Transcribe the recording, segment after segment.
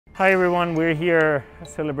Hi everyone, we're here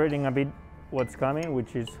celebrating a bit what's coming,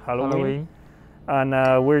 which is Halloween. And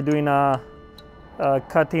we're doing a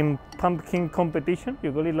cutting pumpkin competition,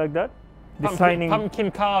 you call it like that?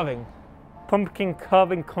 Pumpkin carving. Pumpkin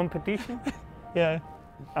carving competition? Yeah.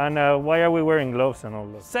 And why are we wearing gloves and all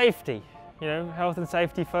that? Safety, you know, health and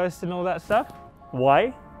safety first and all that stuff.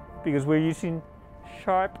 Why? Because we're using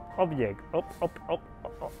sharp objects.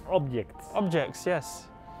 Objects, yes.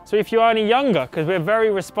 So if you are any younger, because we're very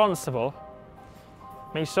responsible,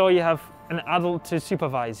 make sure you have an adult to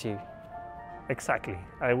supervise you. Exactly.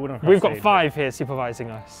 I wouldn't have We've got said 5 here supervising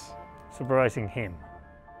us. that. Supervising him.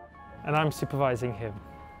 And I'm supervising him.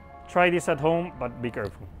 Try this at home, but be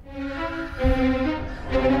careful.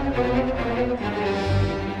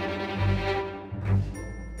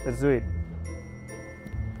 Let's do it.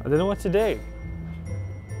 I don't know what to do.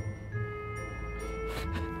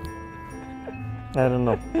 I don't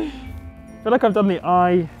know. I feel like I've done the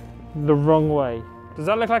eye the wrong way. Does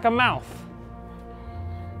that look like a mouth?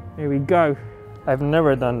 Here we go. I've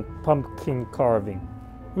never done pumpkin carving.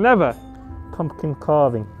 Never. Pumpkin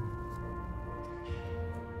carving.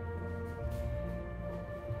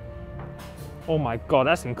 Oh my God,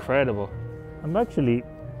 that's incredible.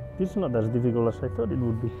 This is not as difficult as I thought it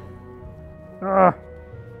would be. Ah!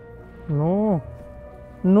 No.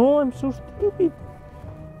 No, I'm so stupid.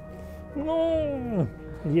 No.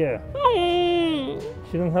 Yeah.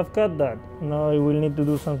 Shouldn't have cut that. Now I will need to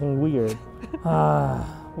do something weird.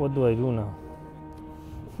 What do I do now?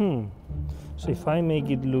 So if I make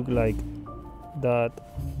it look like that,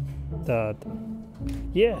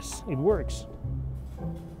 yes, it works.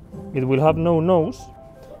 It will have no nose,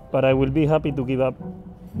 but I will be happy to give up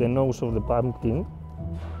the nose of the pumpkin.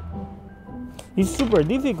 It's super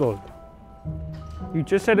difficult. You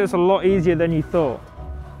just said it's a lot easier than you thought.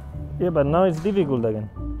 Yeah, but now it's difficult again.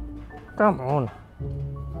 Come on.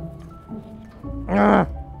 Ah.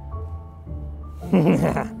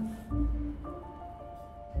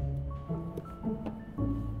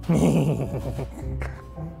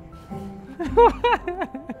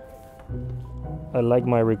 I like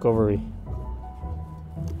my recovery.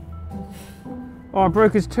 Oh, I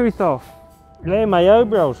broke his tooth off. Hey, my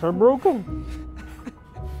eyebrows are broken.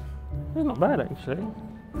 It's not bad actually.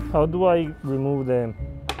 How do I remove them?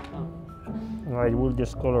 I will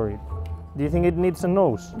just color it. Do you think it needs a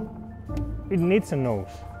nose? It needs a nose.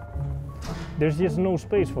 There's just no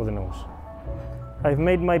space for the nose. I've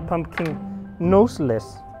made my pumpkin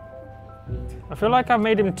noseless. I feel like I've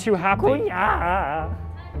made him too happy. Cuña!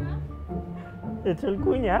 It's el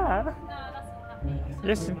cuña.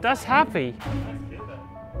 Yes, that's happy.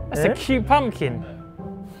 That's a cute pumpkin.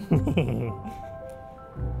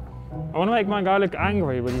 I want to make my guy look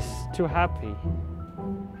angry, but he's too happy.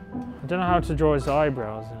 I don't know how to draw his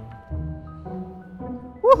eyebrows in.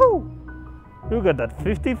 Woohoo! Look at that,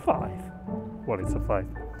 55. What is a 5?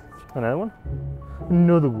 Another one?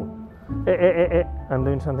 Another one. I'm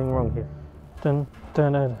doing something wrong here. Dun,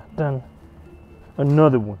 dun, dun, dun.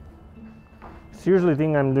 Another one. Seriously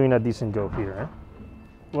think I'm doing a decent job here, eh?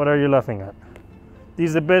 What are you laughing at? This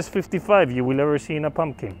is the best 55 you will ever see in a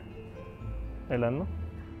pumpkin. Lando?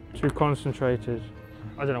 Too concentrated.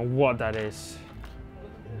 I don't know what that is.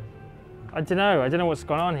 I don't know what's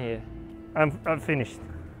going on here. I'm finished.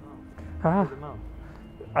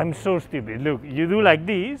 I'm so stupid. Look, you do like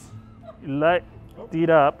this, light it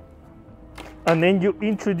up, and then you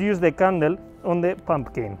introduce the candle on the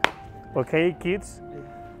pumpkin. Okay, kids?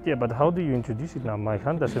 Yeah, but how do you introduce it now? My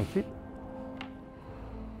hand doesn't fit.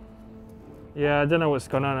 Yeah, I don't know what's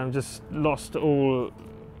going on. I've just lost all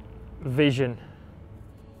vision.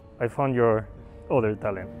 I found your other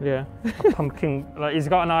talent. Yeah. A pumpkin. Like he's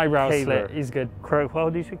got an eyebrow Caver. slit. He's good. How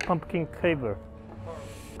do you say pumpkin caver?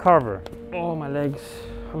 Carver. Oh, my legs.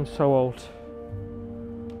 I'm so old.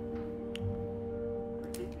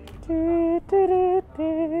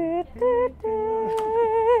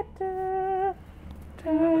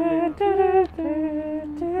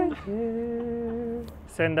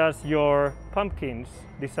 Send us your pumpkins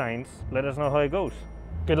designs. Let us know how it goes.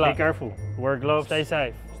 Good luck. Be careful. Wear gloves. Stay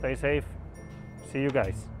safe. Stay safe. See you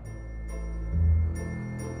guys.